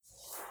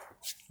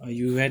Are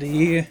you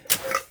ready?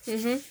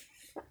 Mm-hmm.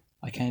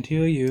 I can't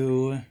hear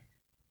you.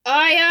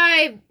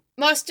 Aye,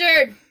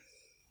 mustard.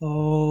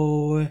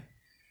 Oh,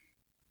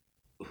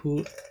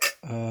 who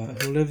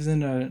lives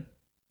in a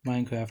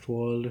Minecraft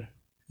world?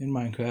 In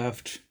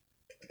Minecraft.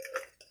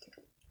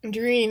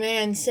 Dream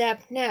and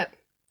Sapnap.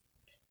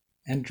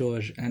 And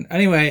George. And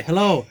anyway,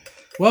 hello,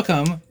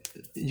 welcome.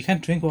 You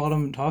can't drink while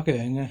I'm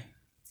talking.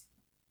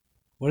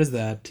 What is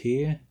that?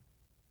 Tea?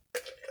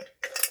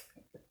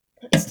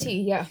 It's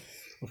tea, yeah.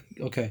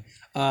 Okay.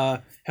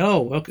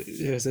 Hello, welcome.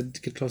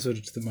 Get closer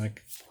to the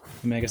mic.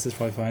 I guess that's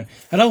probably fine.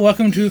 Hello,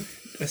 welcome to.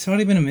 It's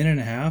already been a minute and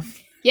a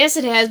half. Yes,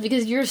 it has,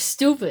 because you're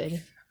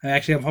stupid.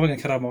 I'm probably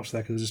gonna cut out most of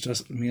that because it's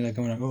just me like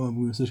going like, oh,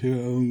 I'm gonna sit here.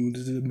 Oh,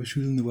 my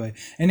shoes in the way.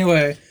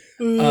 Anyway,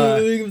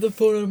 Get the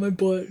phone out of my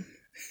butt.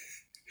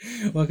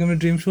 welcome to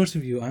Dream Shorts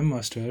Review. I'm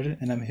Mustard,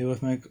 and I'm here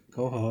with my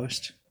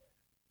co-host.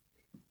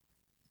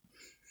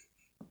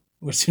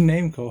 What's your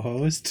name,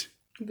 co-host?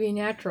 Be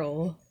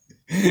natural.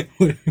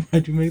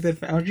 Why'd you make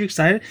that? Aren't you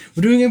excited?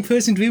 We're doing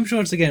in-person Dream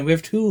Shorts again. We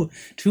have two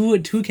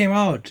came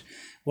out.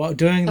 Well,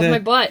 during Of my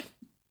butt.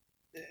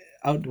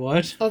 Out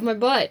what? Of my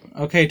butt.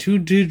 Okay, two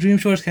Dream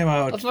Shorts came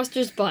out. Of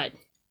Mustard's butt.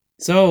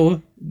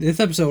 So, this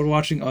episode we're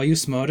watching Are You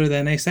Smarter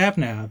Than a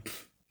Sapnap?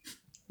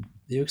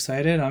 Are you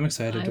excited? I'm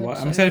excited to watch.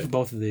 I'm excited for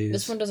both of these.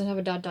 This one doesn't have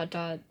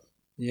a ...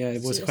 Yeah,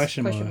 it was It's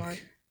question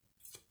mark.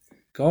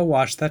 Go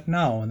watch that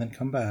now and then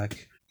come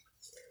back.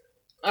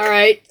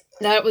 Alright,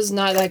 that was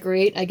not that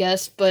great, I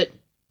guess, but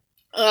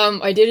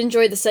I did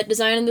enjoy the set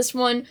design in this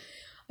one.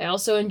 I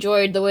also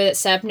enjoyed the way that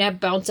Sapnap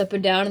bounced up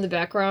and down in the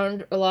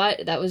background a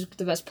lot. That was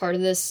the best part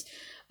of this.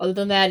 Other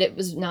than that, it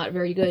was not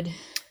very good.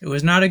 It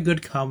was not a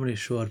good comedy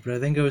short, but I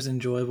think it was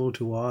enjoyable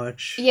to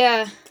watch.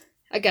 Yeah,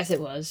 I guess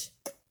it was.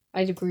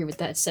 I'd agree with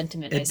that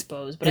sentiment, I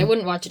suppose, but I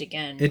wouldn't watch it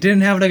again. It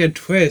didn't have like a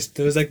twist.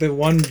 There was like the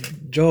one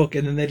joke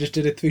and then they just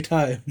did it 3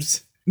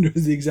 times. It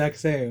was the exact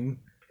same.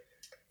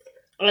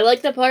 I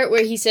like the part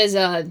where he says,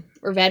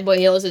 where Bad Boy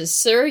Halo says,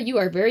 "Sir, you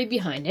are very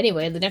behind."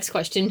 Anyway, the next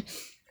question.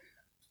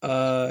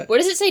 What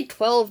does it say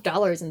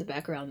 $12 in the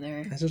background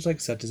there? That's just like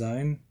set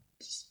design.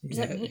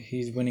 That mean?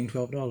 He's winning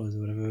 $12 or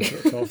whatever.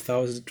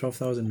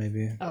 12,000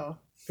 maybe. Oh.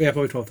 Yeah,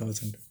 probably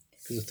 12,000.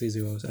 Because of 3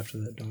 zeros after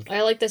that dot.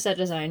 I like the set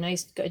design.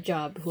 Nice good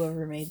job,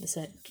 whoever made the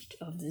set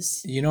of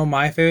this. You know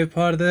my favorite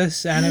part of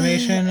this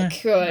animation?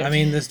 Good. I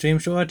mean, this dream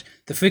short?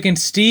 The freaking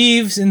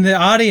Steves in the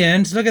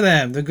audience. Look at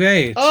them. They're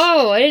great.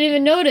 Oh, I didn't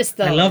even notice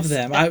those. I love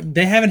them.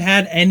 They haven't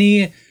had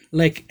any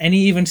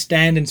even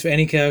stand-ins for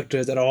any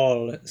characters at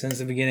all since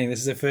the beginning. This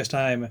is the first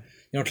time.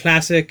 You know,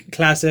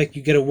 classic.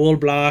 You get a wool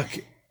block.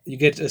 You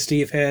get a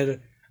Steve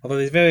head.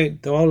 Although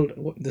they're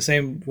all the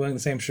same, wearing the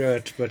same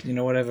shirt, but you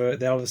know, whatever.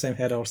 They all have the same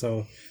head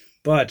also.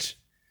 But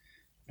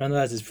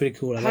nonetheless, it's pretty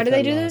cool. How do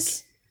they do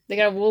this? They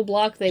got a wool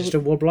block. Just a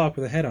wool block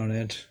with a head on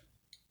it.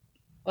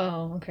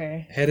 Oh,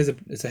 okay. Head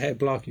it's a head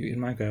block in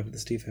Minecraft with the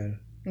Steve head.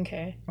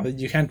 Okay.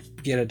 You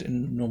can't get it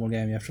in normal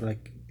game. You have to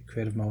like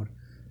creative mode.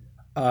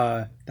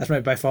 That's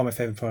by far my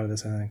favorite part of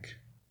this, I think.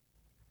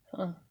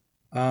 Huh.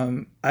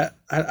 I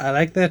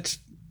like that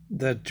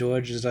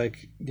George is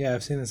like, yeah,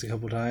 I've seen this a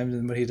couple times,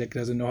 but he like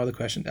doesn't know how the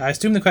question. I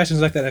assume the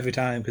question's like that every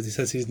time because he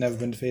says he's never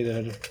been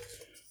defeated,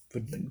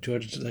 but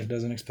George like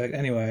doesn't expect.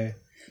 Anyway,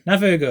 not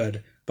very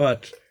good,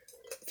 but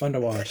fun to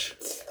watch.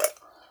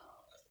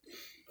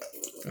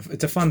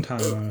 It's a fun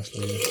time,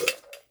 honestly.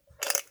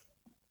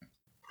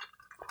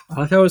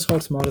 I like how it's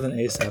called Smarter Than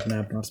a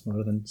Sapnap, not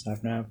Smarter Than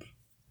Sapnap,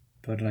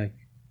 but like.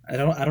 I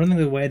don't think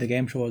the way the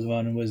game show was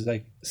run was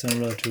like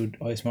similar to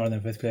Are You Smarter Than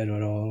a Fifth Grader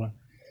at all.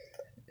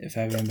 If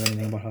I remember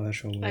anything about how that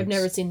show works. I've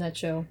never seen that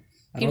show.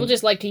 People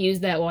just like to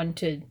use that one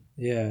to.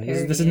 Yeah,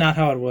 this is not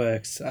how it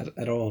works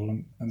at all.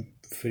 I'm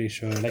pretty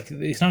sure. Like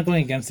it's not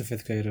going against the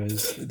 5th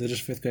graders. They're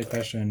just 5th grade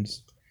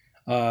questions.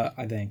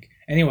 I think.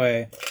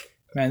 Anyway,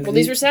 man. Well,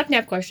 these were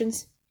Sapnap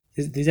questions.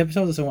 These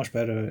episodes are so much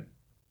better.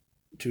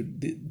 To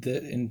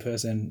the in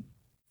person.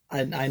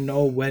 I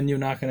know when you're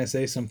not going to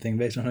say something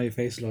based on how your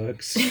face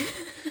looks.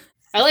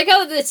 I like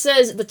how it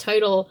says the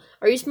title,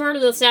 "Are you smarter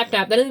than a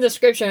Sapnap?" Then in the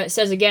description it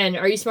says again,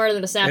 "Are you smarter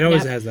than a Sapnap?" It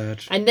always has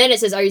that. And then it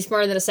says, "Are you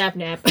smarter than a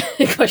Sapnap?"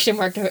 question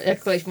mark. I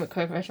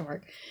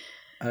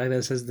like that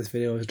it says this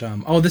video is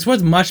dumb. Oh, this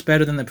was much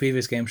better than the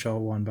previous game show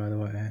one, by the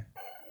way.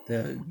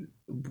 The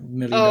 $1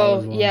 million one.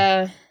 Oh,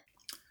 yeah.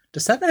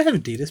 Does Sapnap have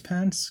Adidas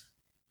pants?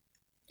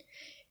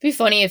 It'd be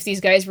funny if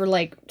these guys were,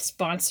 like,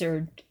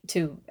 sponsored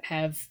to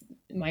have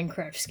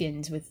Minecraft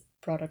skins with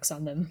products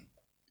on them.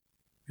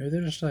 Maybe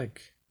they're just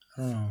like,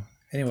 I don't know.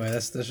 Anyway,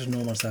 that's just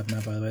normal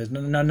Sapnap, by the way.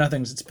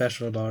 Nothing's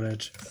special about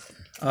it.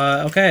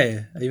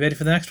 Okay. Are you ready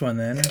for the next one,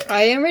 then?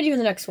 I am ready for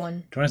the next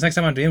one. Join us next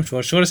time on Dream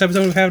Shorts. Shortest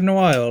episode we've had in a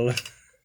while.